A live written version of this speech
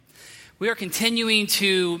We are continuing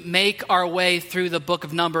to make our way through the book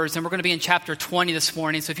of Numbers, and we're going to be in chapter 20 this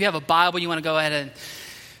morning. So if you have a Bible, you want to go ahead and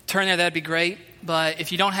turn there, that'd be great. But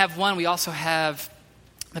if you don't have one, we also have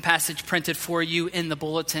the passage printed for you in the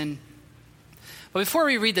bulletin. But before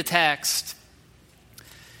we read the text,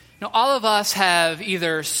 all of us have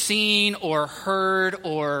either seen or heard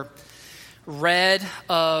or read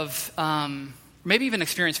of, maybe even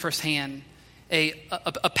experienced firsthand,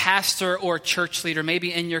 a pastor or church leader,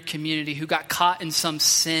 maybe in your community, who got caught in some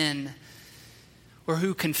sin or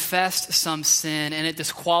who confessed some sin and it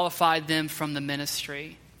disqualified them from the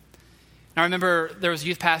ministry. And I remember there was a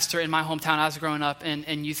youth pastor in my hometown I was growing up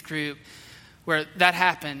in youth group where that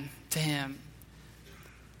happened to him.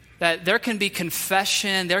 That there can be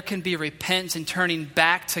confession, there can be repentance and turning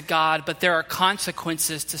back to God, but there are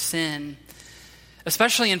consequences to sin,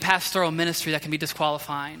 especially in pastoral ministry, that can be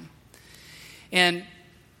disqualifying. And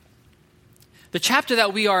the chapter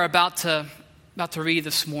that we are about to read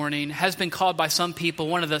this morning has been called by some people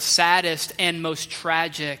one of the saddest and most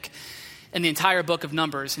tragic in the entire book of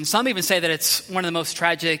Numbers. And some even say that it's one of the most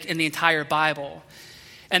tragic in the entire Bible.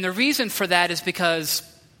 And the reason for that is because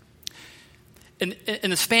in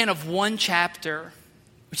the span of one chapter,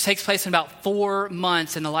 which takes place in about 4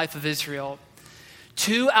 months in the life of Israel,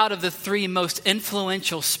 2 out of the 3 most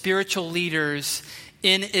influential spiritual leaders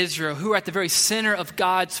in Israel, who are at the very center of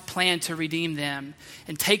God's plan to redeem them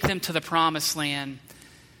and take them to the promised land,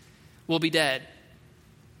 will be dead.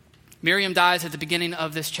 Miriam dies at the beginning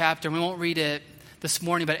of this chapter. We won't read it this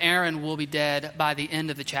morning, but Aaron will be dead by the end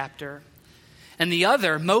of the chapter. And the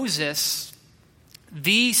other, Moses,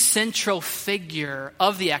 the central figure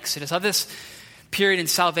of the Exodus, of this period in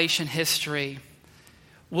salvation history,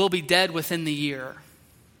 will be dead within the year.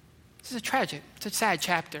 This is it's a sad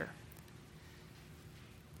chapter.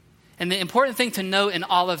 And the important thing to note in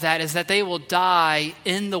all of that is that they will die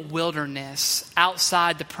in the wilderness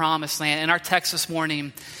outside the promised land. And our text this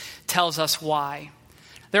morning tells us why.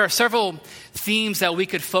 There are several themes that we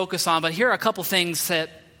could focus on, but here are a couple things that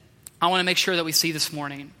I want to make sure that we see this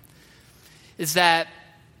morning. Is that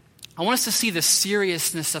I want us to see the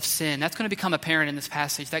seriousness of sin. That's going to become apparent in this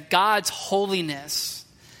passage. That God's holiness,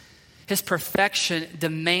 His perfection,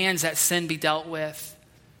 demands that sin be dealt with.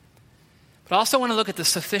 But I also want to look at the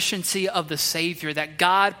sufficiency of the Savior, that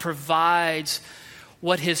God provides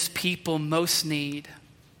what His people most need.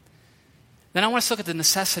 Then I want us to look at the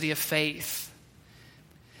necessity of faith.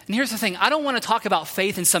 And here's the thing. I don't want to talk about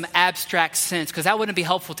faith in some abstract sense, because that wouldn't be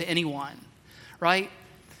helpful to anyone, right?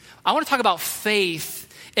 I want to talk about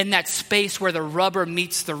faith in that space where the rubber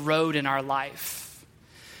meets the road in our life.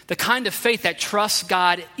 The kind of faith that trusts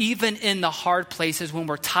God even in the hard places when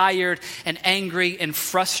we're tired and angry and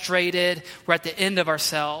frustrated. We're at the end of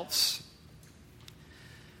ourselves.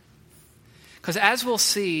 Because as we'll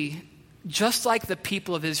see, just like the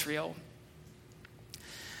people of Israel,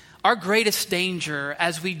 our greatest danger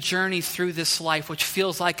as we journey through this life, which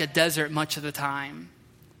feels like a desert much of the time,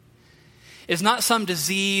 is not some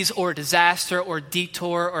disease or disaster or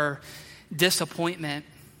detour or disappointment,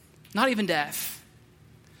 not even death.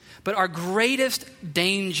 But our greatest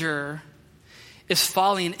danger is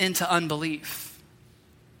falling into unbelief.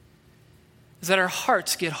 Is that our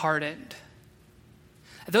hearts get hardened.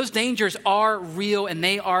 Those dangers are real and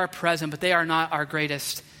they are present, but they are not our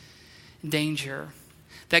greatest danger.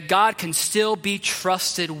 That God can still be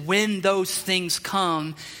trusted when those things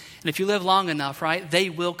come. And if you live long enough, right,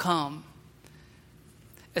 they will come.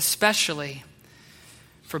 Especially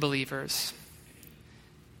for believers.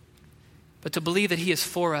 But to believe that He is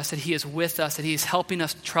for us, that He is with us, that He is helping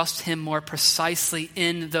us trust Him more precisely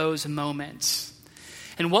in those moments.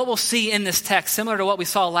 And what we'll see in this text, similar to what we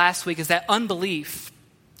saw last week, is that unbelief,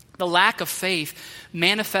 the lack of faith,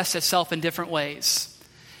 manifests itself in different ways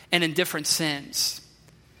and in different sins.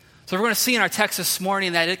 So we're going to see in our text this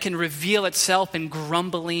morning that it can reveal itself in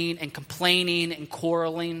grumbling and complaining and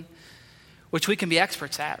quarreling, which we can be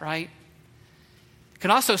experts at, right? Can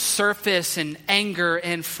also surface in anger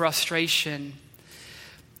and frustration.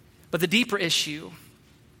 But the deeper issue,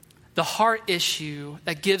 the heart issue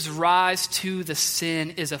that gives rise to the sin,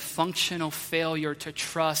 is a functional failure to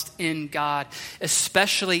trust in God,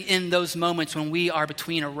 especially in those moments when we are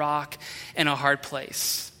between a rock and a hard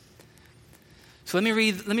place. So let me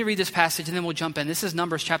read this passage and then we'll jump in. This is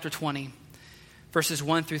Numbers chapter 20, verses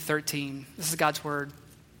 1 through 13. This is God's word.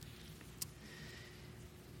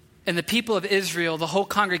 And the people of Israel, the whole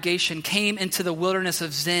congregation, came into the wilderness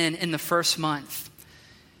of Zin in the first month.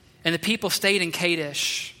 And the people stayed in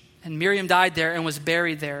Kadesh. And Miriam died there and was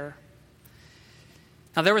buried there.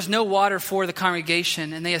 Now there was no water for the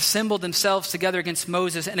congregation, and they assembled themselves together against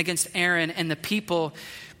Moses and against Aaron, and the people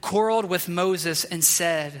quarreled with Moses and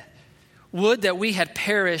said, "Would that we had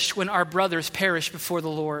perished when our brothers perished before the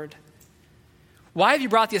Lord. Why have you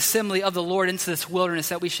brought the assembly of the Lord into this wilderness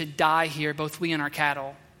that we should die here, both we and our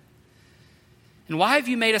cattle? And why have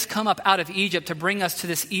you made us come up out of Egypt to bring us to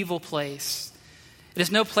this evil place? It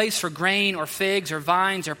is no place for grain or figs or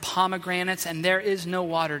vines or pomegranates, and there is no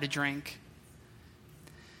water to drink."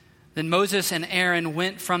 Then Moses and Aaron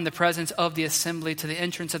went from the presence of the assembly to the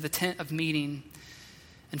entrance of the tent of meeting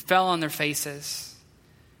and fell on their faces.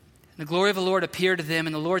 And the glory of the Lord appeared to them,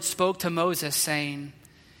 and the Lord spoke to Moses, saying,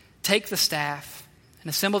 "Take the staff and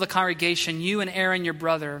assemble the congregation, you and Aaron your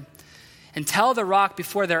brother, and tell the rock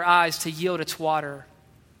before their eyes to yield its water.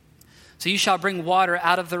 So you shall bring water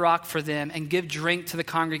out of the rock for them and give drink to the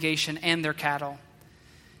congregation and their cattle."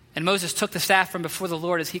 And Moses took the staff from before the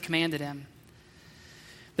Lord as he commanded him.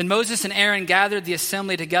 Then Moses and Aaron gathered the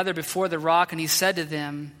assembly together before the rock, and he said to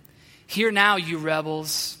them, "Hear now, you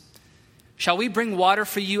rebels. Shall we bring water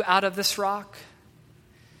for you out of this rock?"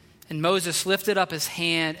 And Moses lifted up his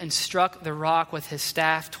hand and struck the rock with his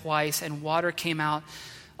staff twice, and water came out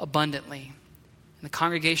abundantly. And the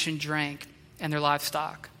congregation drank and their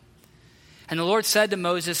livestock. And the Lord said to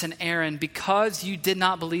Moses and Aaron, "Because you did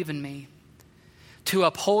not believe in me, to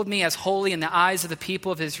uphold me as holy in the eyes of the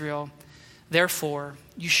people of Israel, therefore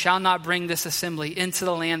you shall not bring this assembly into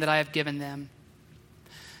the land that I have given them.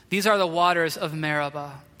 These are the waters of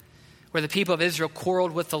Meribah, where the people of Israel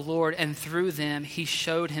quarreled with the Lord, and through them he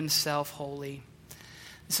showed himself holy."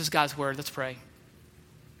 This is God's word. Let's pray.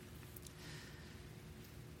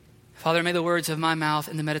 Father, may the words of my mouth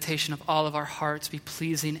and the meditation of all of our hearts be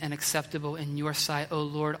pleasing and acceptable in your sight, O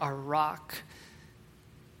Lord, our rock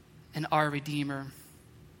and our Redeemer.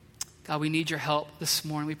 God, we need your help this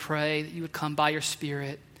morning. We pray that you would come by your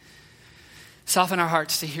Spirit. Soften our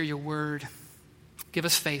hearts to hear your word. Give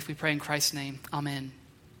us faith, we pray in Christ's name. Amen.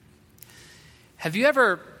 Have you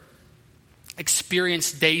ever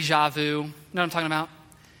experienced deja vu? You know what I'm talking about?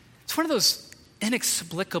 It's one of those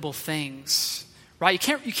inexplicable things, right?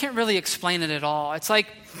 You can't really explain it at all. It's like,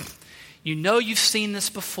 you know you've seen this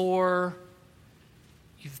before.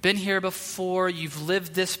 You've been here before. You've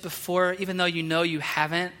lived this before, even though you know you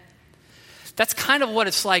haven't. That's kind of what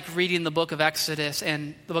it's like reading the book of Exodus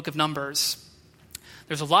and the book of Numbers.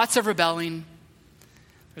 There's lots of rebelling.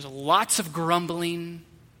 There's lots of grumbling.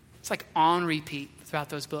 It's like on repeat throughout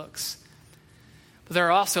those books. But there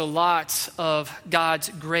are also lots of God's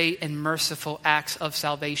great and merciful acts of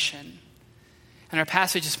salvation. And our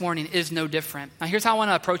passage this morning is no different. Now here's how I want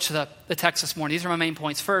to approach the text this morning. These are my main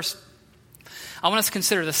points. First, I want us to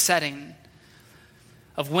consider the setting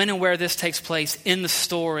of when and where this takes place in the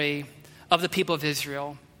story of the people of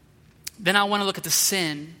Israel. Then I want to look at the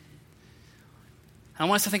sin. I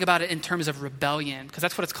want us to think about it in terms of rebellion, because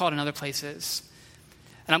that's what it's called in other places.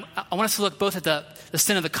 And I want us to look both at the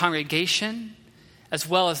sin of the congregation as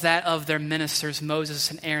well as that of their ministers, Moses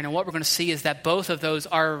and Aaron. And what we're going to see is that both of those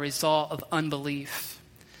are a result of unbelief.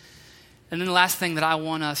 And then the last thing that I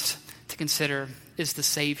want us to consider is the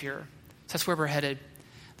Savior. So that's where we're headed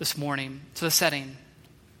this morning. So the setting.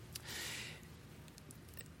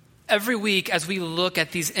 Every week as we look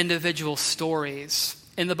at these individual stories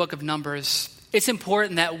in the book of Numbers, it's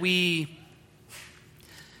important that we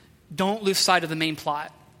don't lose sight of the main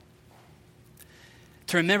plot,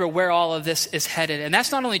 to remember where all of this is headed. And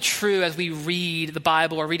that's not only true as we read the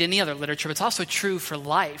Bible or read any other literature, but it's also true for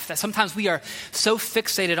life, that sometimes we are so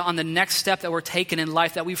fixated on the next step that we're taking in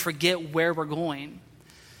life that we forget where we're going.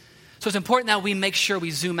 So it's important that we make sure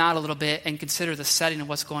we zoom out a little bit and consider the setting of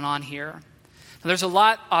what's going on here. Now, there's a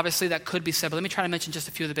lot, obviously, that could be said, but let me try to mention just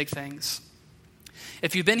a few of the big things.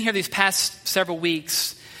 If you've been here these past several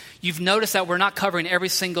weeks, you've noticed that we're not covering every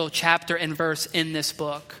single chapter and verse in this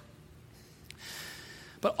book.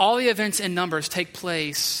 But all the events in Numbers take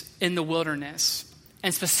place in the wilderness.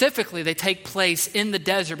 And specifically, they take place in the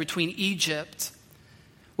desert between Egypt,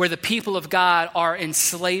 where the people of God are in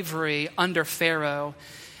slavery under Pharaoh,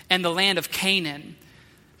 and the land of Canaan,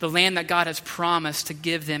 the land that God has promised to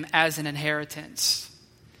give them as an inheritance.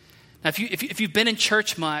 Now, if you've been in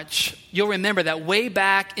church much, you'll remember that way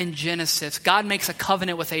back in Genesis, God makes a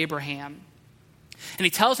covenant with Abraham. And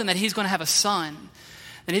he tells him that he's going to have a son,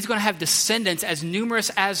 and he's going to have descendants as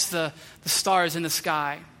numerous as the stars in the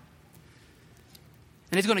sky.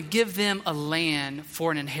 And he's going to give them a land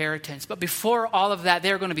for an inheritance. But before all of that,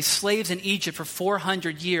 they're going to be slaves in Egypt for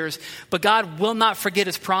 400 years. But God will not forget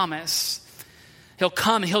his promise. He'll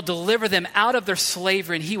come and he'll deliver them out of their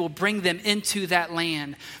slavery, and he will bring them into that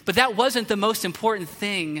land. But that wasn't the most important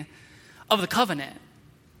thing of the covenant.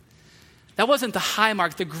 That wasn't the high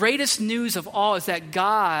mark. The greatest news of all is that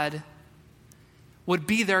God would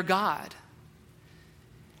be their God,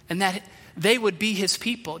 and that they would be his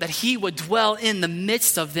people, that he would dwell in the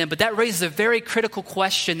midst of them. But that raises a very critical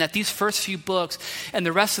question that these first few books and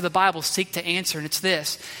the rest of the Bible seek to answer, and it's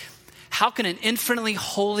this: how can an infinitely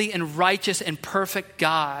holy and righteous and perfect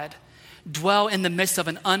God dwell in the midst of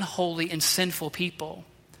an unholy and sinful people?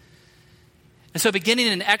 And so beginning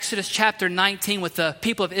in Exodus chapter 19 with the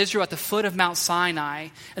people of Israel at the foot of Mount Sinai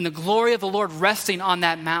and the glory of the Lord resting on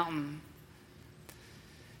that mountain,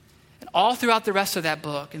 and all throughout the rest of that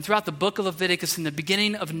book and throughout the book of Leviticus and the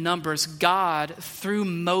beginning of Numbers, God, through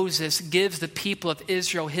Moses, gives the people of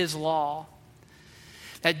Israel his law.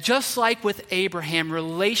 That just like with Abraham,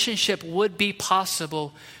 relationship would be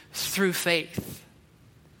possible through faith.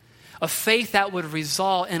 A faith that would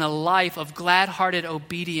result in a life of glad-hearted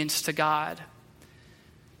obedience to God.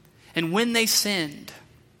 And when they sinned,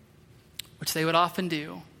 which they would often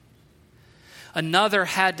do, another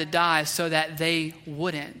had to die so that they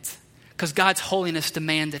wouldn't, because God's holiness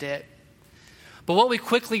demanded it. But what we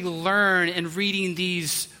quickly learn in reading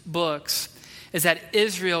these books is that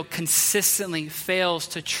Israel consistently fails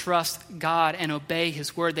to trust God and obey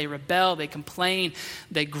his word. They rebel, they complain,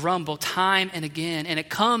 they grumble time and again. And it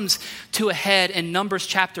comes to a head in Numbers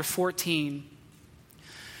chapter 14,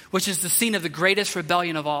 which is the scene of the greatest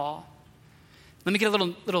rebellion of all. Let me get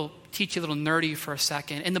teach you a little nerdy for a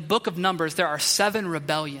second. In the book of Numbers, there are 7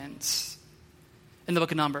 rebellions in the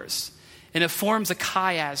book of Numbers. And it forms a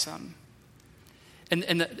chiasm.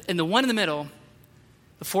 And the one in the middle,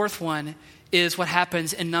 the fourth one, is what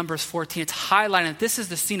happens in Numbers 14. It's highlighting that this is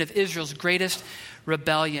the scene of Israel's greatest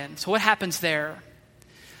rebellion. So what happens there?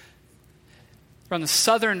 We're on the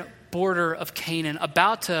southern border of Canaan,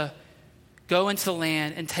 about to go into the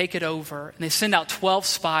land and take it over. And they send out 12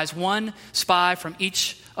 spies, one spy from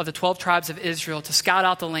each of the 12 tribes of Israel to scout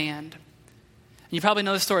out the land. And you probably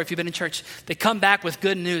know the story if you've been in church. They come back with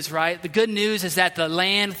good news, right? The good news is that the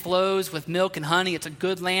land flows with milk and honey. It's a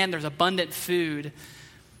good land. There's abundant food.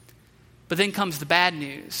 But then comes the bad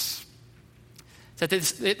news. That they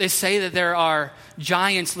say that there are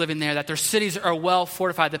giants living there, that their cities are well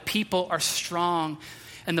fortified, the people are strong.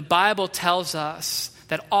 And the Bible tells us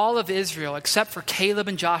that all of Israel, except for Caleb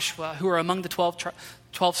and Joshua, who are among the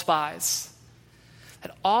 12 spies,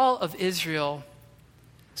 that all of Israel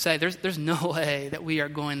say, there's no way that we are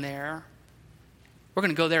going there. We're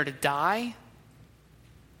going to go there to die.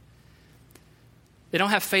 They don't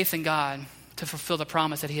have faith in God to fulfill the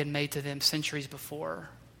promise that he had made to them centuries before.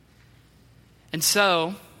 And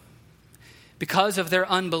so, because of their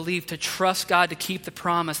unbelief to trust God to keep the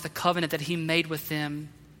promise, the covenant that he made with them,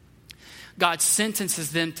 God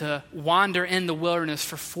sentences them to wander in the wilderness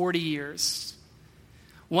for 40 years.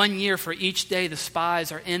 1 year for each day the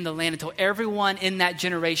spies are in the land, until everyone in that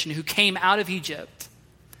generation who came out of Egypt,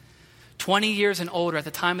 20 years and older at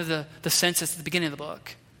the time of the census at the beginning of the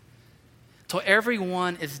book, till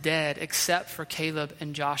everyone is dead except for Caleb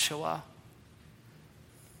and Joshua.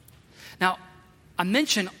 Now, I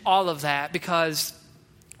mention all of that because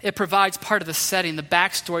it provides part of the setting, the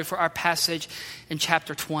backstory for our passage in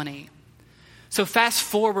chapter 20. So fast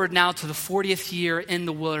forward now to the 40th year in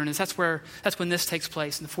the wilderness. That's when this takes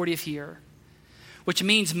place, in the 40th year, which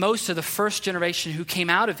means most of the first generation who came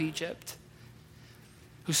out of Egypt,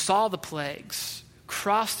 who saw the plagues,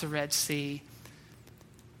 crossed the Red Sea,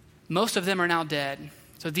 most of them are now dead.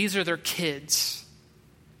 So these are their kids.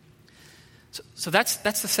 So that's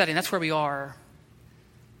the setting. That's where we are.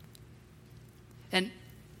 And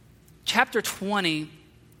chapter 20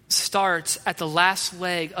 starts at the last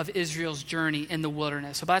leg of Israel's journey in the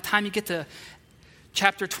wilderness. So by the time you get to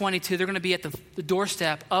chapter 22, they're going to be at the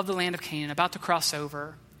doorstep of the land of Canaan, about to cross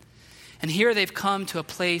over. And here they've come to a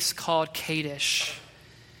place called Kadesh.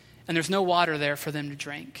 And there's no water there for them to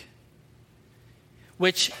drink,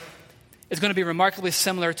 which is going to be remarkably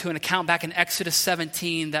similar to an account back in Exodus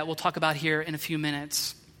 17 that we'll talk about here in a few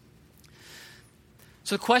minutes.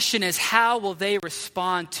 So the question is, how will they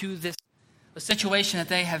respond to this, a situation that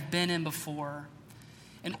they have been in before?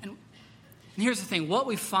 And here's the thing. What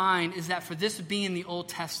we find is that for this being the Old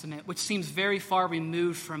Testament, which seems very far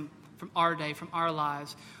removed from our day, from our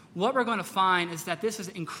lives, what we're going to find is that this is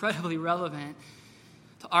incredibly relevant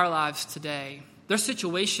to our lives today. Their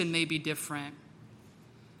situation may be different,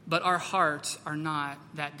 but our hearts are not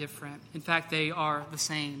that different. In fact, they are the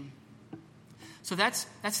same. So that's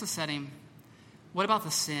the setting. What about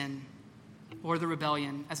the sin, or the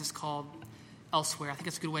rebellion, as it's called elsewhere? I think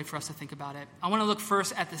it's a good way for us to think about it. I want to look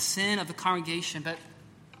first at the sin of the congregation, but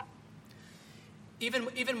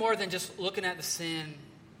even more than just looking at the sin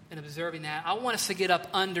and observing that, I want us to get up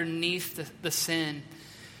underneath the sin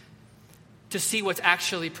to see what's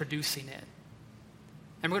actually producing it.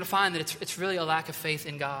 And we're going to find that it's really a lack of faith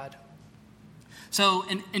in God. So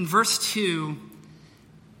in verse 2,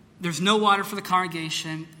 there's no water for the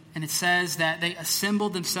congregation, and it says that they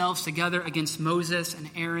assembled themselves together against Moses and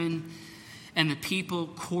Aaron, and the people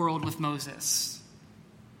quarreled with Moses.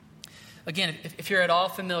 Again, if you're at all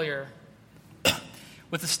familiar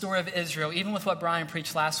with the story of Israel, even with what Brian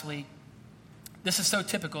preached last week, this is so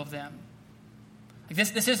typical of them. Like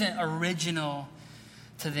this isn't original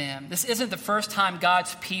to them. This isn't the first time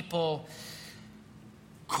God's people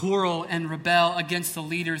quarrel and rebel against the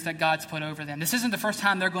leaders that God's put over them. This isn't the first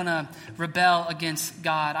time they're going to rebel against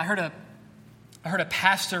God. I heard a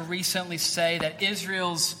pastor recently say that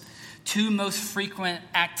Israel's two most frequent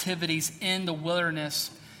activities in the wilderness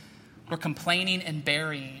were complaining and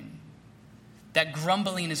burying. That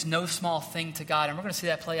grumbling is no small thing to God. And we're going to see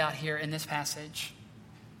that play out here in this passage.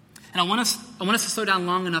 And I want us to slow down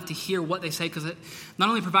long enough to hear what they say, because it not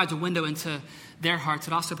only provides a window into their hearts,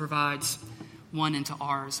 it also provides one into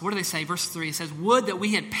ours. What do they say? Verse 3, it says, "Would that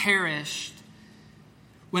we had perished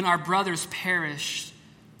when our brothers perished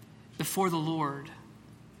before the Lord."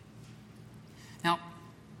 Now,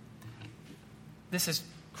 this is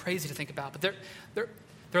crazy to think about, but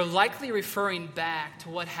they're likely referring back to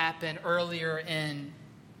what happened earlier in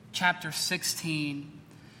chapter 16,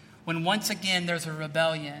 when once again there's a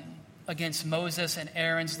rebellion against Moses and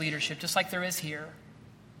Aaron's leadership, just like there is here.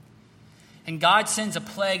 And God sends a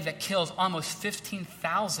plague that kills almost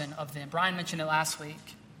 15,000 of them. Brian mentioned it last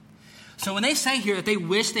week. So when they say here that they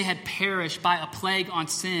wish they had perished by a plague on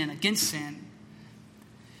sin, against sin,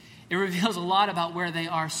 it reveals a lot about where they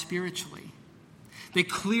are spiritually. They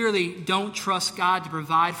clearly don't trust God to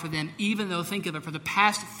provide for them, even though, think of it, for the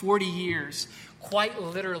past 40 years, quite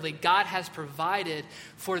literally, God has provided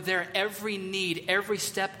for their every need, every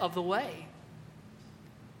step of the way.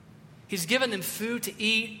 He's given them food to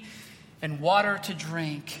eat and water to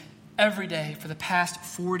drink every day for the past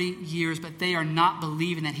 40 years, but they are not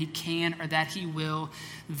believing that He can or that He will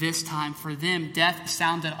this time. For them, death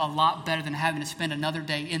sounded a lot better than having to spend another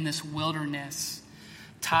day in this wilderness,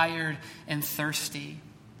 tired and thirsty.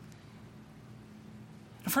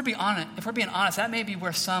 If we're being honest, that may be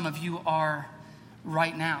where some of you are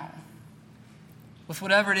right now, with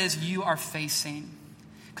whatever it is you are facing,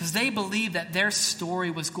 because they believe that their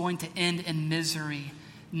story was going to end in misery,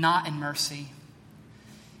 not in mercy.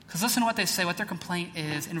 Because listen to what they say, what their complaint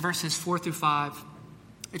is in verses 4 through 5.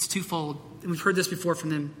 It's twofold, and we've heard this before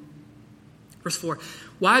from them. Verse 4,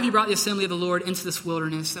 "Why have you brought the assembly of the Lord into this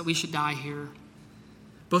wilderness, that we should die here,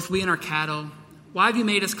 both we and our cattle? Why have you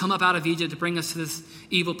made us come up out of Egypt to bring us to this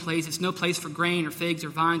evil place? It's no place for grain or figs or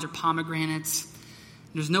vines or pomegranates.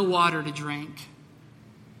 There's no water to drink."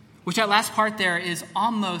 Which, that last part there, is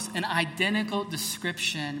almost an identical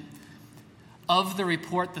description of the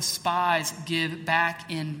report the spies give back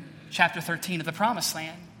in chapter 13 of the Promised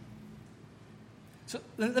Land. So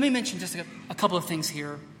let me mention just a couple of things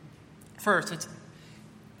here. First,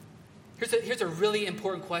 here's a really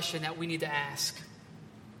important question that we need to ask.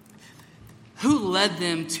 Who led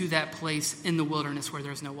them to that place in the wilderness where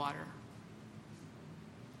there's no water?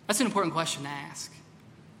 That's an important question to ask.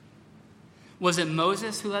 Was it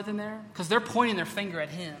Moses who led them there? Because they're pointing their finger at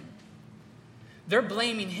him. They're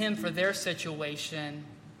blaming him for their situation.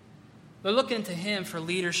 They're looking to him for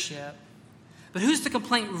leadership. But who's the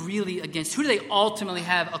complaint really against? Who do they ultimately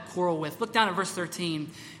have a quarrel with? Look down at verse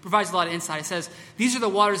 13. It provides a lot of insight. It says, "These are the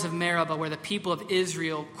waters of Meribah, where the people of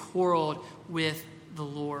Israel quarreled with the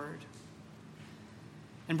Lord."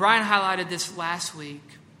 And Brian highlighted this last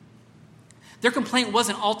week. Their complaint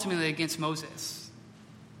wasn't ultimately against Moses.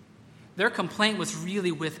 Their complaint was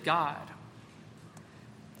really with God.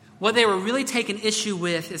 What they were really taking issue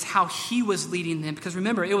with is how He was leading them. Because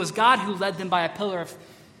remember, it was God who led them by a pillar of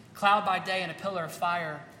cloud by day and a pillar of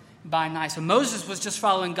fire by night. So Moses was just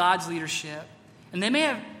following God's leadership. And they may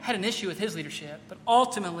have had an issue with His leadership, but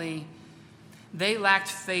ultimately they lacked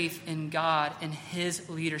faith in God and His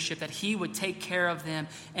leadership, that He would take care of them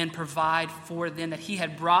and provide for them, that He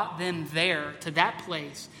had brought them there to that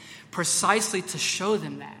place precisely to show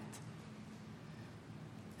them that.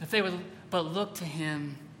 If they would but look to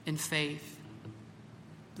Him in faith,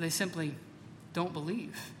 they simply don't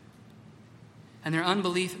believe. And their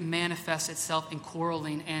unbelief manifests itself in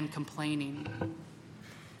quarreling and complaining.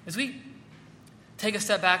 As we take a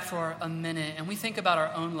step back for a minute and we think about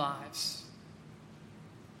our own lives,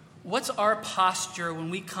 what's our posture when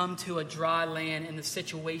we come to a dry land and the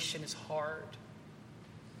situation is hard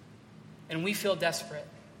and we feel desperate?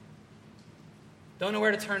 Don't know where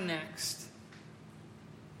to turn next.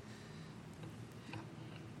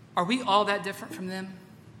 Are we all that different from them?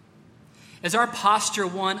 Is our posture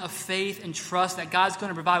one of faith and trust that God's going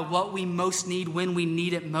to provide what we most need when we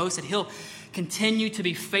need it most, that he'll continue to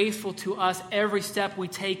be faithful to us every step we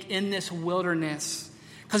take in this wilderness?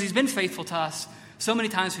 Because he's been faithful to us so many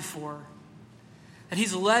times before. That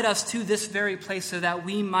he's led us to this very place so that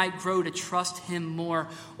we might grow to trust him more.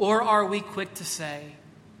 Or are we quick to say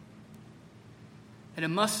that it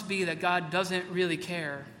must be that God doesn't really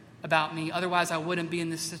care about me, otherwise I wouldn't be in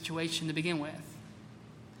this situation to begin with?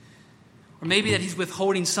 Or maybe that he's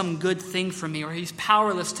withholding some good thing from me, or he's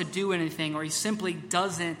powerless to do anything, or he simply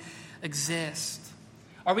doesn't exist.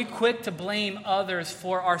 Are we quick to blame others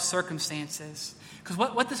for our circumstances? Because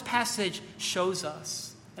what this passage shows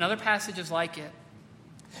us, and other passages like it,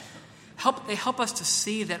 they help us to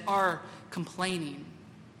see that our complaining,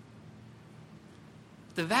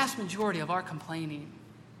 the vast majority of our complaining,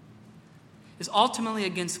 is ultimately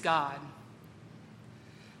against God.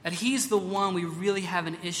 That he's the one we really have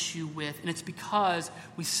an issue with, and it's because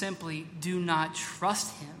we simply do not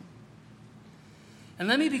trust him. And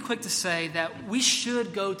let me be quick to say that we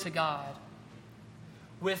should go to God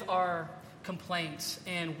with our complaints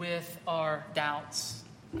and with our doubts.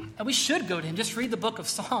 And we should go to him. Just read the book of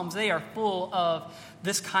Psalms. They are full of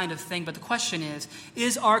this kind of thing. But the question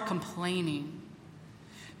is our complaining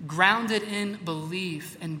grounded in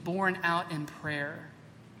belief and borne out in prayer?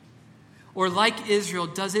 Or like Israel,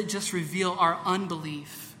 does it just reveal our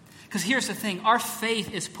unbelief? Because here's the thing. Our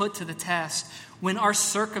faith is put to the test when our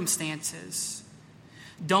circumstances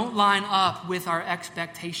don't line up with our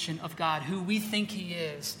expectation of God, who we think he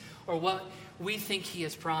is, or what we think he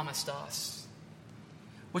has promised us.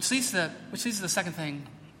 Which leads to the second thing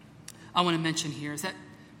I want to mention here, is that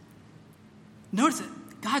notice that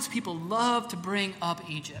God's people love to bring up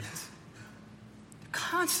Egypt. They're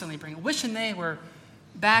constantly wishing they were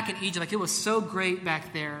back in Egypt, like it was so great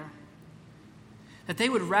back there, that they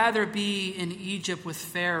would rather be in Egypt with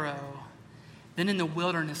Pharaoh than in the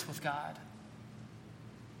wilderness with God.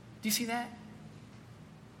 Do you see that?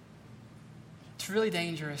 It's really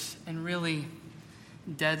dangerous and really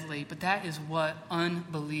deadly, but that is what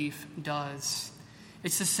unbelief does.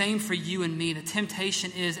 It's the same for you and me. The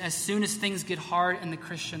temptation is, as soon as things get hard in the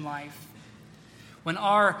Christian life, when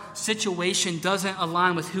our situation doesn't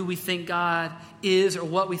align with who we think God is or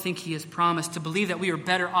what we think he has promised, to believe that we are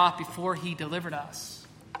better off before he delivered us,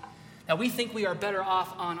 that we think we are better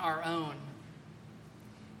off on our own.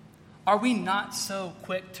 Are we not so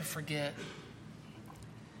quick to forget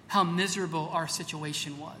how miserable our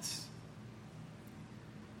situation was?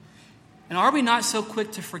 And are we not so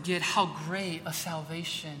quick to forget how great a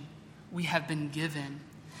salvation we have been given?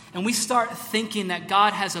 And we start thinking that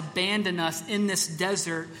God has abandoned us in this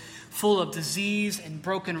desert full of disease and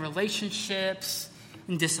broken relationships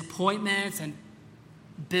and disappointments and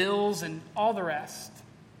bills and all the rest.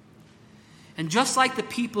 And just like the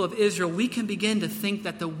people of Israel, we can begin to think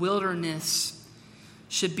that the wilderness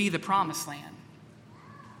should be the promised land.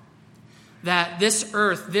 That this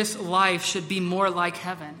earth, this life should be more like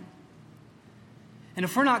heaven. And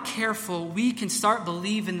if we're not careful, we can start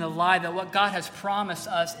believing the lie that what God has promised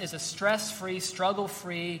us is a stress-free,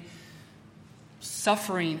 struggle-free,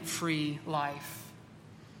 suffering-free life.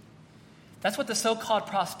 That's what the so-called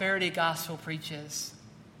prosperity gospel preaches.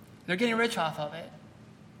 They're getting rich off of it.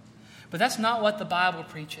 But that's not what the Bible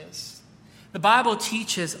preaches. The Bible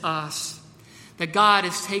teaches us that God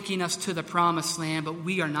is taking us to the promised land, but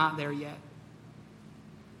we are not there yet.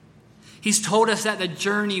 He's told us that the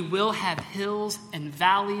journey will have hills and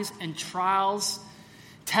valleys and trials,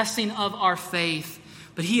 testing of our faith.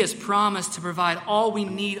 But he has promised to provide all we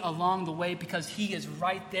need along the way because he is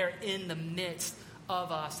right there in the midst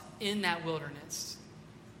of us in that wilderness.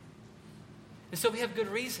 And so we have good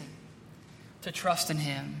reason to trust in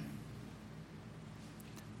him.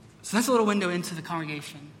 So that's a little window into the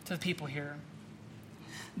congregation, to the people here.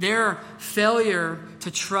 Their failure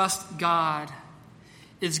to trust God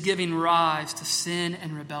is giving rise to sin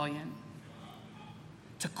and rebellion,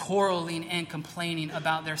 to quarreling and complaining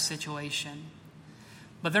about their situation.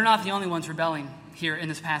 But they're not the only ones rebelling here in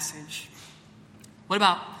this passage. What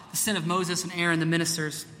about the sin of Moses and Aaron, the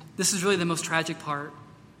ministers? This is really the most tragic part.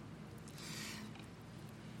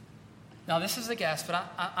 Now, this is a guess, but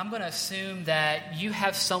I'm going to assume that you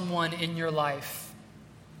have someone in your life,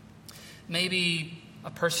 maybe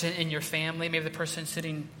a person in your family, maybe the person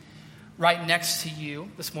sitting right next to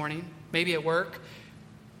you this morning, maybe at work,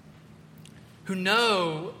 who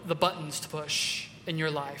know the buttons to push in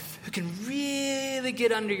your life, who can really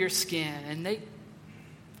get under your skin. And you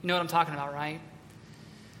know what I'm talking about, right?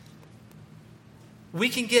 We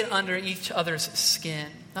can get under each other's skin.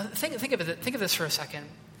 Now, think of this for a second.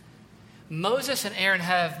 Moses and Aaron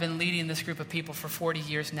have been leading this group of people for 40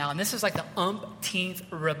 years now, and this is like the umpteenth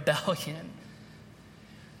rebellion.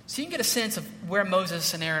 So you can get a sense of where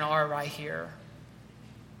Moses and Aaron are right here.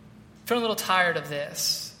 Feeling a little tired of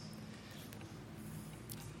this.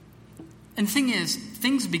 And the thing is,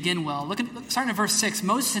 things begin well. Starting at verse 6,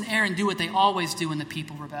 Moses and Aaron do what they always do when the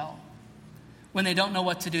people rebel. When they don't know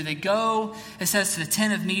what to do, they go, it says, to the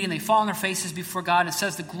tent of meeting. They fall on their faces before God. It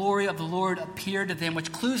says the glory of the Lord appeared to them,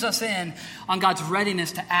 which clues us in on God's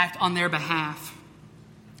readiness to act on their behalf.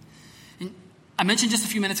 And I mentioned just a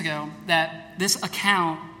few minutes ago that this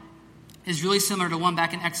account is really similar to one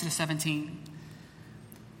back in Exodus 17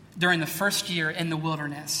 during the first year in the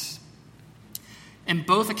wilderness. In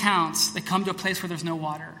both accounts, they come to a place where there's no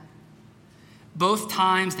water. Both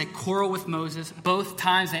times they quarrel with Moses. Both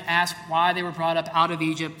times they ask why they were brought up out of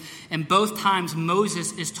Egypt. And both times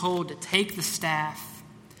Moses is told to take the staff,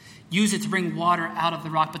 use it to bring water out of the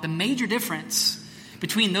rock. But the major difference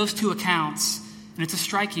between those two accounts, and it's a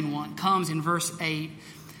striking one, comes in verse 8.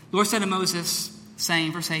 The Lord said to Moses,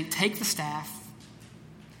 saying, verse 8, take the staff.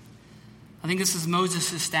 I think this is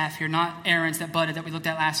Moses' staff here, not Aaron's that budded that we looked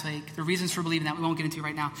at last week. The reasons for believing that we won't get into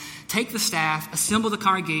right now. Take the staff, assemble the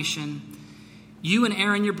congregation, you and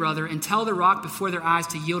Aaron your brother, and tell the rock before their eyes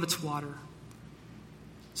to yield its water.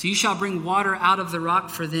 So you shall bring water out of the rock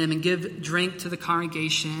for them and give drink to the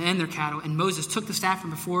congregation and their cattle. And Moses took the staff from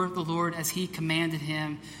before the Lord as he commanded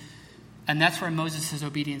him. And that's where Moses'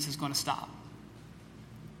 obedience is going to stop.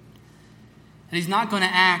 And he's not going to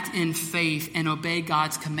act in faith and obey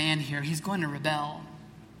God's command here. He's going to rebel.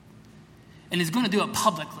 And he's going to do it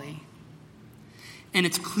publicly. And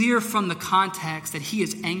it's clear from the context that he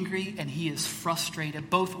is angry and he is frustrated,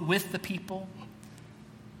 both with the people.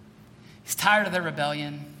 He's tired of their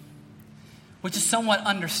rebellion, which is somewhat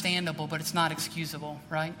understandable, but it's not excusable,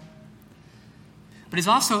 right? But he's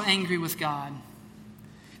also angry with God.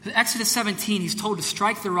 In Exodus 17, he's told to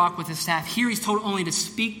strike the rock with his staff. Here he's told only to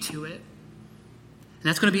speak to it. And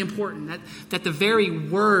that's going to be important, that the very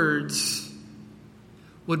words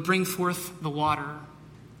would bring forth the water.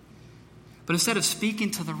 But instead of speaking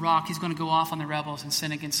to the rock, he's going to go off on the rebels and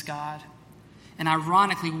sin against God. And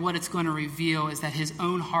ironically, what it's going to reveal is that his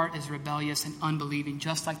own heart is rebellious and unbelieving,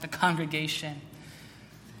 just like the congregation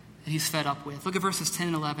that he's fed up with. Look at verses 10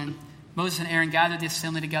 and 11. Moses and Aaron gathered the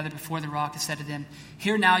assembly together before the rock and said to them,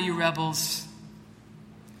 hear now, you rebels.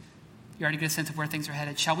 You already get a sense of where things are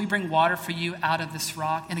headed. Shall we bring water for you out of this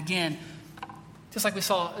rock? And again, just like we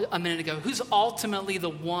saw a minute ago, who's ultimately the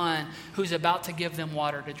one who's about to give them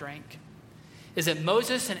water to drink? Is it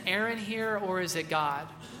Moses and Aaron here, or is it God?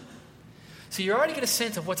 So you already get a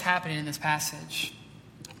sense of what's happening in this passage.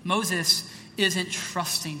 Moses isn't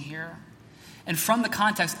trusting here. And from the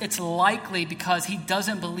context, it's likely because he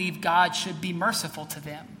doesn't believe God should be merciful to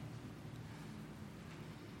them.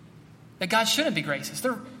 That God shouldn't be gracious.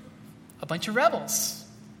 They're a bunch of rebels.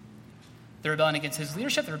 They're rebelling against his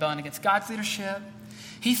leadership. They're rebelling against God's leadership.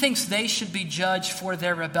 He thinks they should be judged for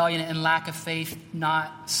their rebellion and lack of faith,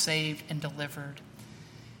 not saved and delivered.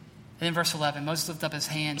 And then verse 11, Moses lifted up his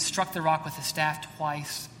hand, struck the rock with his staff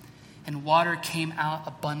twice, and water came out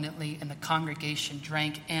abundantly, and the congregation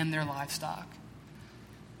drank and their livestock.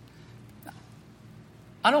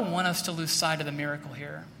 I don't want us to lose sight of the miracle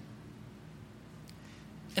here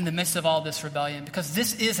in the midst of all this rebellion, because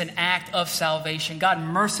this is an act of salvation. God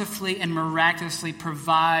mercifully and miraculously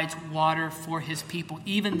provides water for his people,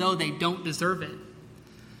 even though they don't deserve it.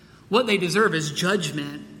 What they deserve is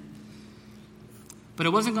judgment. But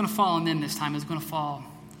it wasn't going to fall on them this time. It was going to fall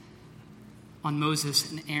on Moses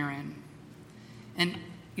and Aaron. And,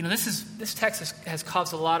 this text has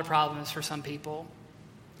caused a lot of problems for some people.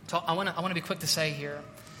 So I want to be quick to say here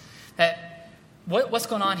that what's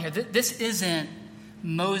going on here, this isn't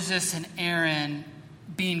Moses and Aaron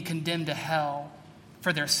being condemned to hell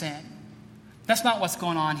for their sin. That's not what's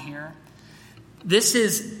going on here. This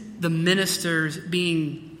is the ministers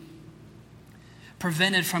being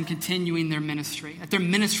prevented from continuing their ministry. That their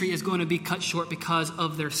ministry is going to be cut short because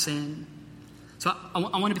of their sin. So I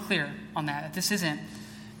want to be clear on that. This isn't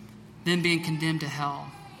them being condemned to hell.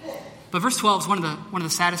 But verse 12 is one of the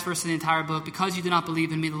saddest verses in the entire book. Because you do not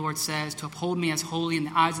believe in me, the Lord says, to uphold me as holy in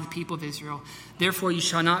the eyes of the people of Israel. Therefore you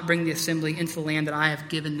shall not bring the assembly into the land that I have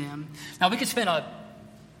given them. Now we could spend a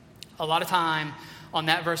lot of time on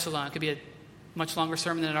that verse alone. It could be a much longer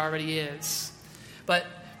sermon than it already is. But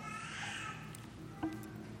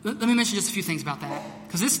let me mention just a few things about that.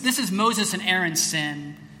 Because this is Moses and Aaron's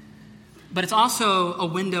sin. But it's also a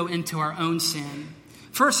window into our own sin.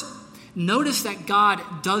 First, notice that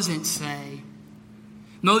God doesn't say,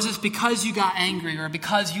 Moses, because you got angry or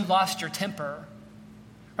because you lost your temper.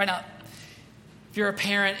 Right now, If you're a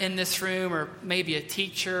parent in this room, or maybe a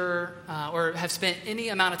teacher, or have spent any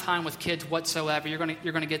amount of time with kids whatsoever, you're going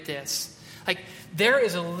to get this. Like, there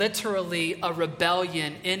is literally a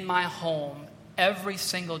rebellion in my home every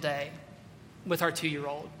single day with our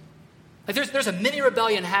 2-year-old. Like, there's a mini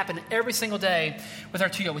rebellion happening every single day with our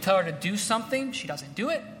 2-year-old. We tell her to do something, she doesn't do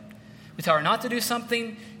it. We tell her not to do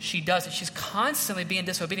something, she does it. She's constantly being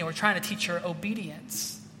disobedient. We're trying to teach her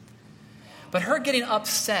obedience. But her getting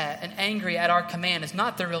upset and angry at our command is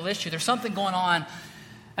not the real issue. There's something going on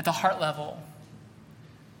at the heart level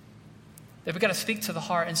that we've got to speak to the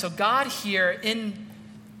heart. And so God here, in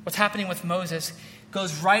what's happening with Moses,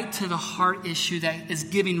 goes right to the heart issue that is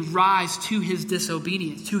giving rise to his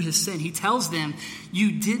disobedience, to his sin. He tells them,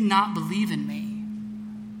 you did not believe in me.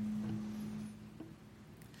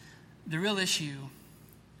 The real issue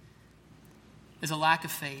is a lack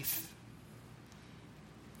of faith.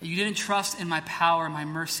 You didn't trust in my power, my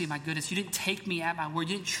mercy, my goodness. You didn't take me at my word.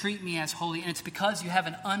 You didn't treat me as holy. And it's because you have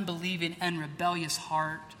an unbelieving and rebellious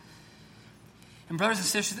heart. And brothers and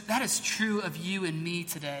sisters, that is true of you and me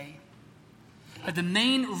today. But the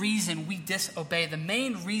main reason we disobey, the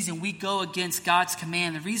main reason we go against God's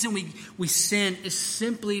command, the reason we sin is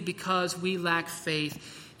simply because we lack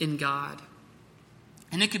faith in God.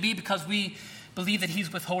 And it could be because we believe that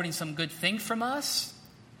he's withholding some good thing from us.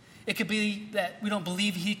 It could be that we don't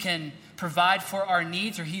believe he can provide for our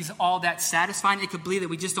needs, or he's all that satisfying. It could be that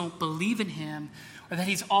we just don't believe in him, or that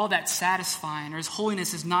he's all that satisfying, or his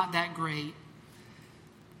holiness is not that great.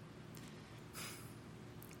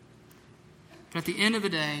 But at the end of the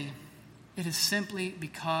day, it is simply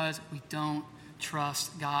because we don't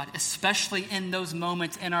trust God, especially in those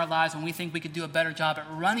moments in our lives when we think we could do a better job at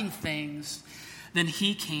running things than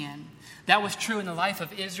he can. That was true in the life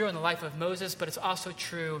of Israel, in the life of Moses, but it's also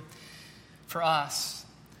true for us.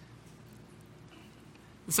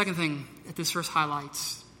 The second thing that this verse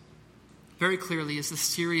highlights very clearly is the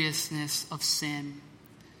seriousness of sin.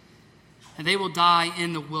 And they will die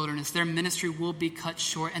in the wilderness. Their ministry will be cut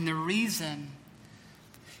short. And the reason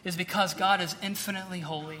is because God is infinitely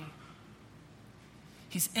holy.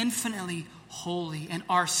 He's infinitely holy, and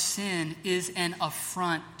our sin is an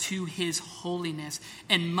affront to his holiness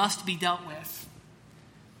and must be dealt with.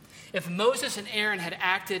 If Moses and Aaron had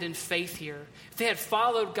acted in faith here, if they had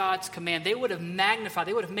followed God's command, they would have magnified,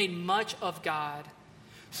 they would have made much of God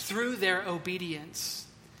through their obedience.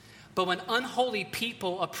 But when unholy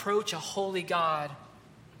people approach a holy God,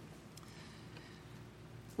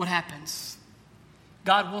 what happens?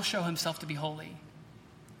 God will show himself to be holy.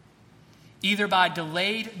 Either by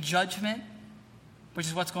delayed judgment, which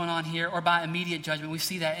is what's going on here, or by immediate judgment. We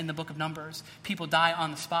see that in the book of Numbers. People die on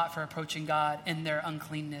the spot for approaching God in their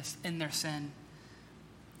uncleanness, in their sin.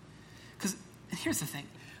 Because here's the thing.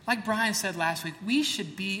 Like Brian said last week, we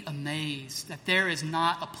should be amazed that there is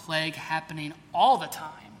not a plague happening all the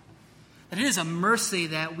time. That it is a mercy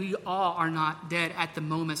that we all are not dead at the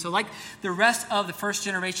moment. So like the rest of the first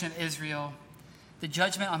generation of Israel, the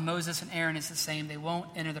judgment on Moses and Aaron is the same. They won't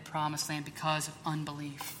enter the promised land because of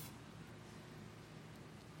unbelief.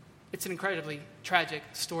 It's an incredibly tragic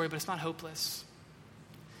story, but it's not hopeless.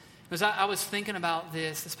 As I was thinking about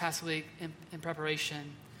this past week in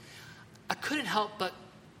preparation, I couldn't help but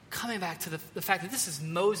coming back to the fact that this is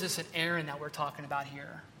Moses and Aaron that we're talking about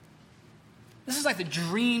here. This is like the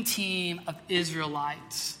dream team of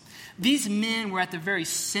Israelites. These men were at the very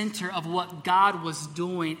center of what God was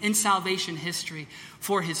doing in salvation history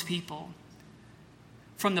for his people.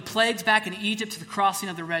 From the plagues back in Egypt to the crossing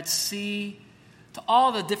of the Red Sea, to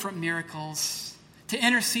all the different miracles, to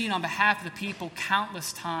intercede on behalf of the people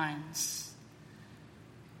countless times.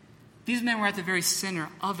 These men were at the very center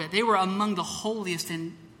of it. They were among the holiest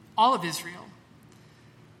in all of Israel.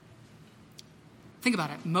 Think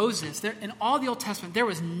about it. Moses, in all the Old Testament, there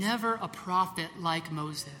was never a prophet like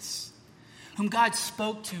Moses, whom God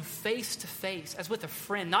spoke to face, as with a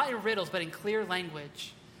friend, not in riddles, but in clear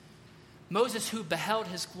language. Moses, who beheld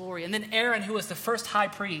his glory. And then Aaron, who was the first high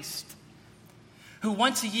priest, who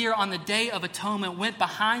once a year on the Day of Atonement went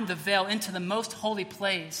behind the veil into the most holy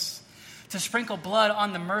place to sprinkle blood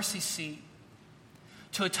on the mercy seat,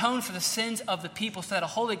 to atone for the sins of the people so that a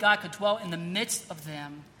holy God could dwell in the midst of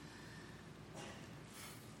them.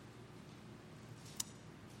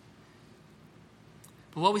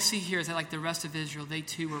 But what we see here is that, like the rest of Israel, they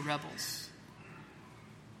too were rebels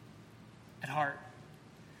at heart.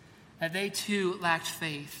 That they too lacked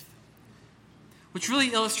faith. Which really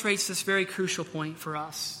illustrates this very crucial point for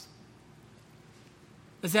us.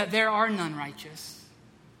 Is that there are none righteous.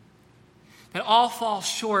 That all fall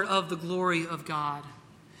short of the glory of God.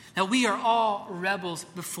 That we are all rebels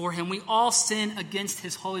before him. We all sin against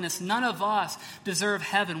his holiness. None of us deserve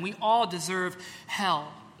heaven. We all deserve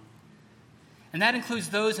hell. And that includes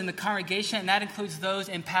those in the congregation, and that includes those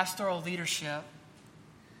in pastoral leadership.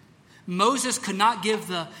 Moses could not give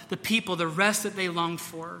the people the rest that they longed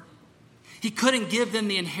for. He couldn't give them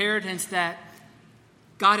the inheritance that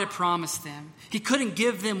God had promised them. He couldn't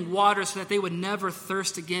give them water so that they would never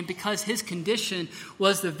thirst again, because his condition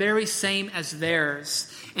was the very same as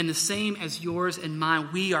theirs and the same as yours and mine.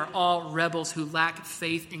 We are all rebels who lack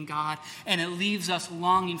faith in God, and it leaves us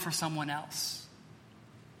longing for someone else.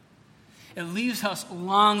 It leaves us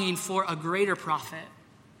longing for a greater prophet,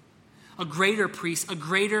 a greater priest, a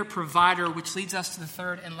greater provider, which leads us to the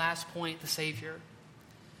third and last point, the Savior.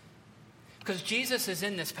 Because Jesus is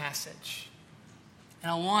in this passage. And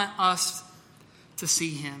I want us to see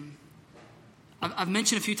him. I've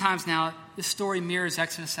mentioned a few times now, this story mirrors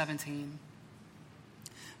Exodus 17.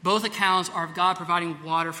 Both accounts are of God providing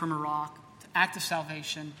water from a rock, an act of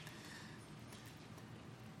salvation.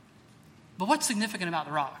 But what's significant about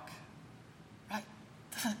the rock? Right?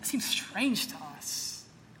 It seems strange to us.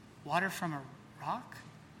 Water from a rock?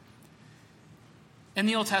 In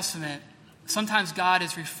the Old Testament, sometimes God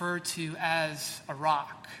is referred to as a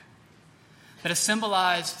rock that has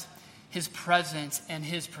symbolized his presence and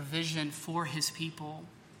his provision for his people.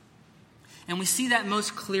 And we see that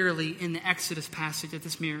most clearly in the Exodus passage that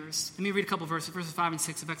this mirrors. Let me read a couple verses 5 and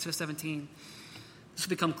 6 of Exodus 17. This will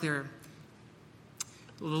become clearer.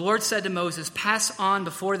 The Lord said to Moses, "Pass on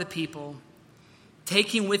before the people,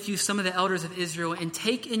 taking with you some of the elders of Israel, and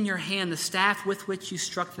take in your hand the staff with which you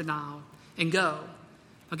struck the Nile, and go."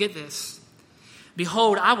 Now get this.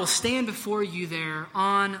 "Behold, I will stand before you there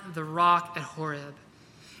on the rock at Horeb,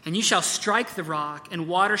 and you shall strike the rock, and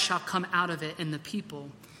water shall come out of it, and the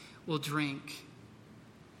people will drink."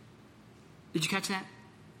 Did you catch that?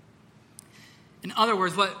 In other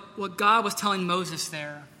words, what God was telling Moses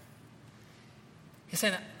there, he's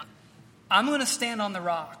saying, I'm going to stand on the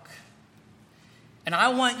rock, and I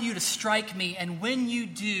want you to strike me, and when you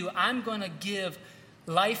do, I'm going to give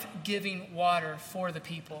life-giving water for the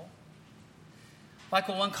people. Like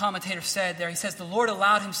what one commentator said there, he says, the Lord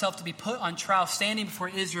allowed himself to be put on trial standing before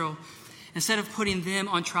Israel instead of putting them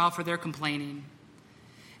on trial for their complaining.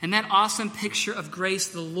 In that awesome picture of grace,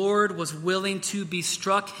 the Lord was willing to be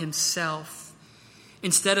struck himself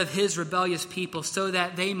instead of his rebellious people so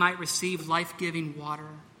that they might receive life-giving water.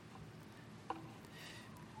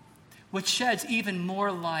 Which sheds even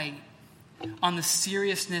more light on the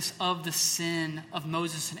seriousness of the sin of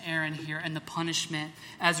Moses and Aaron here and the punishment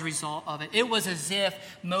as a result of it. It was as if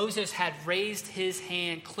Moses had raised his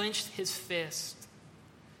hand, clenched his fist,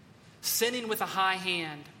 sinning with a high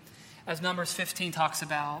hand, as Numbers 15 talks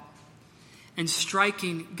about, and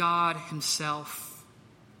striking God himself.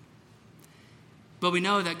 But we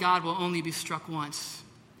know that God will only be struck once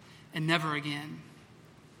and never again.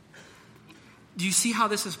 Do you see how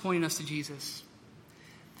this is pointing us to Jesus?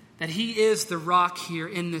 That he is the rock here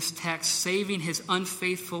in this text, saving his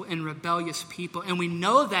unfaithful and rebellious people. And we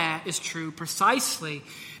know that is true precisely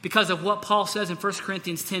because of what Paul says in 1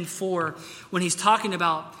 Corinthians 10:4 when he's talking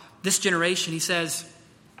about this generation. He says,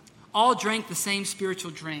 all drank the same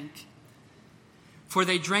spiritual drink, for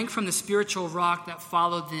they drank from the spiritual rock that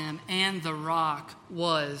followed them, and the rock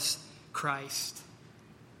was Christ.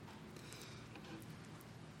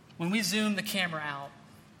 When we zoom the camera out,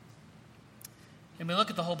 and we look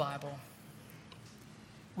at the whole Bible,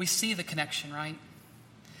 we see the connection, right?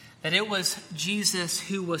 That it was Jesus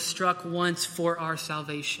who was struck once for our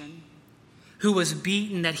salvation, who was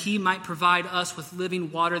beaten that he might provide us with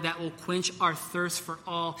living water that will quench our thirst for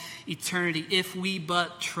all eternity if we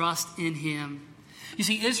but trust in him. You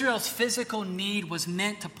see, Israel's physical need was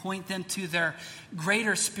meant to point them to their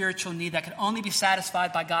greater spiritual need that could only be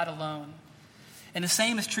satisfied by God alone. And the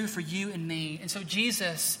same is true for you and me. And so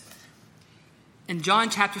Jesus, in John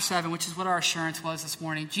chapter 7, which is what our assurance was this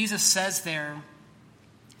morning, Jesus says there,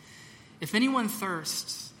 if anyone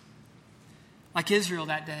thirsts, like Israel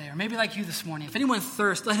that day, or maybe like you this morning, if anyone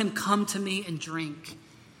thirsts, let him come to me and drink.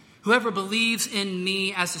 Whoever believes in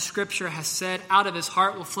me, as the scripture has said, out of his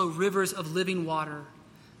heart will flow rivers of living water.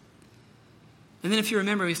 And then if you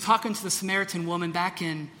remember, he's talking to the Samaritan woman back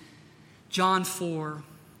in John 4.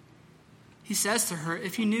 He says to her,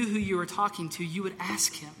 if you knew who you were talking to, you would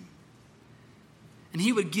ask him, and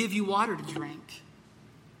he would give you water to drink.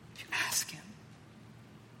 If you ask him.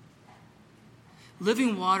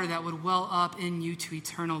 living water that would well up in you to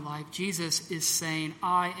eternal life. Jesus is saying,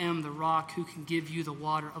 I am the rock who can give you the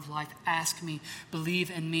water of life. Ask me,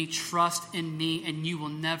 believe in me, trust in me, and you will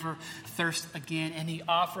never thirst again. And he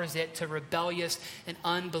offers it to rebellious and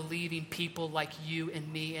unbelieving people like you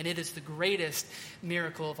and me. And it is the greatest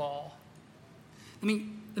miracle of all. Let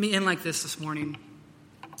me end like this morning.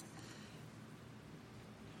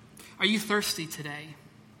 Are you thirsty today?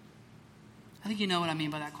 I think you know what I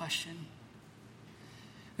mean by that question.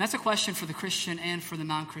 And that's a question for the Christian and for the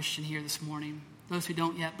non-Christian here this morning, those who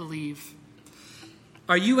don't yet believe.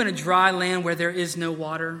 Are you in a dry land where there is no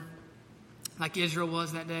water, like Israel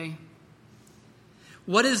was that day?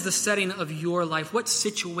 What is the setting of your life? What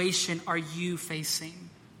situation are you facing?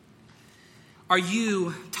 Are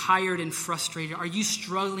you tired and frustrated? Are you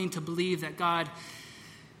struggling to believe that God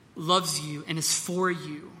loves you and is for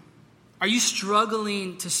you? Are you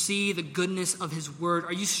struggling to see the goodness of his word?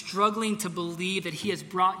 Are you struggling to believe that he has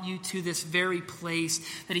brought you to this very place,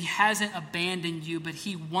 that he hasn't abandoned you, but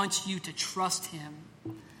he wants you to trust him?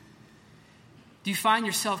 Do you find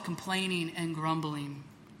yourself complaining and grumbling?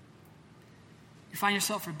 You find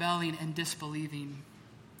yourself rebelling and disbelieving?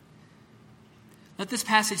 Let this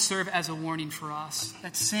passage serve as a warning for us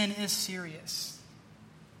that sin is serious.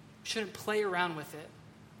 We shouldn't play around with it.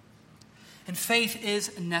 And faith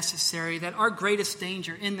is necessary, that our greatest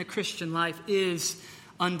danger in the Christian life is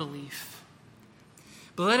unbelief.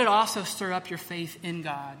 But let it also stir up your faith in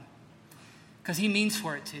God, because he means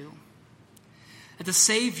for it to. That the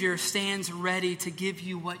Savior stands ready to give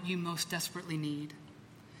you what you most desperately need.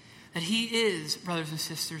 That he is, brothers and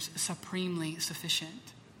sisters, supremely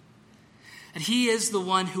sufficient. And he is the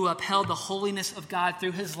one who upheld the holiness of God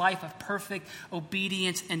through his life of perfect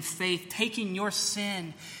obedience and faith, taking your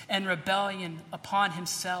sin and rebellion upon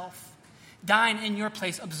himself, dying in your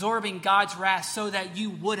place, absorbing God's wrath so that you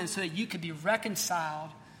wouldn't, so that you could be reconciled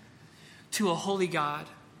to a holy God.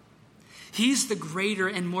 He's the greater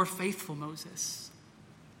and more faithful Moses.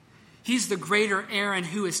 He's the greater Aaron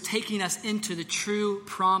who is taking us into the true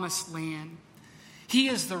promised land. He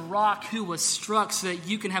is the rock who was struck so that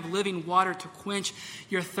you can have living water to quench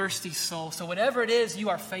your thirsty soul. So whatever it is you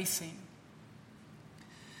are facing,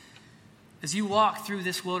 as you walk through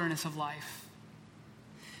this wilderness of life,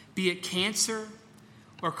 be it cancer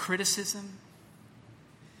or criticism,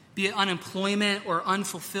 be it unemployment or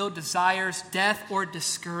unfulfilled desires, death or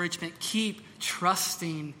discouragement, keep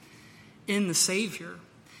trusting in the Savior.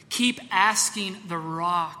 Keep asking the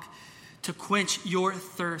rock to quench your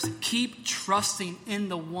thirst. Keep trusting in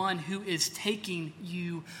the one who is taking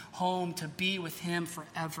you home to be with him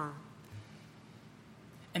forever.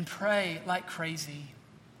 And pray like crazy.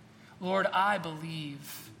 Lord, I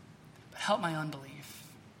believe, but help my unbelief.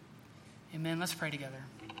 Amen. Let's pray together.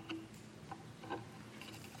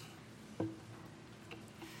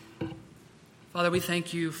 Father, we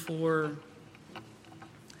thank you for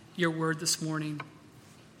your word this morning,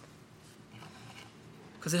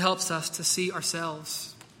 because it helps us to see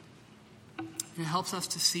ourselves, and it helps us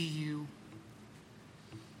to see you.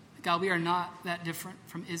 God, we are not that different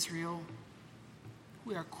from Israel.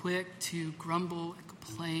 We are quick to grumble and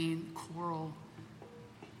complain, quarrel,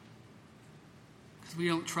 because we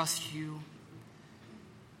don't trust you,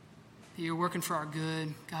 that you're working for our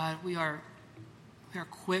good. God, we are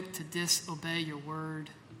quick to disobey your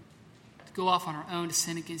word, to go off on our own, to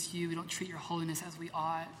sin against you. We don't treat your holiness as we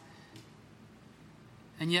ought.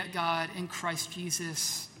 And yet, God, in Christ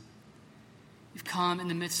Jesus, you've come in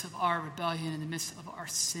the midst of our rebellion, in the midst of our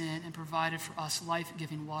sin, and provided for us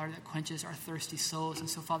life-giving water that quenches our thirsty souls. And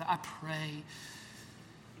so, Father, I pray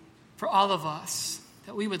for all of us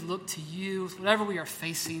that we would look to you, whatever we are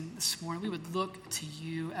facing this morning, we would look to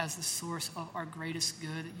you as the source of our greatest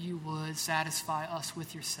good, that you would satisfy us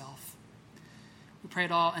with yourself. We pray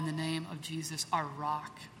it all in the name of Jesus, our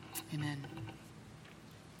rock. Amen.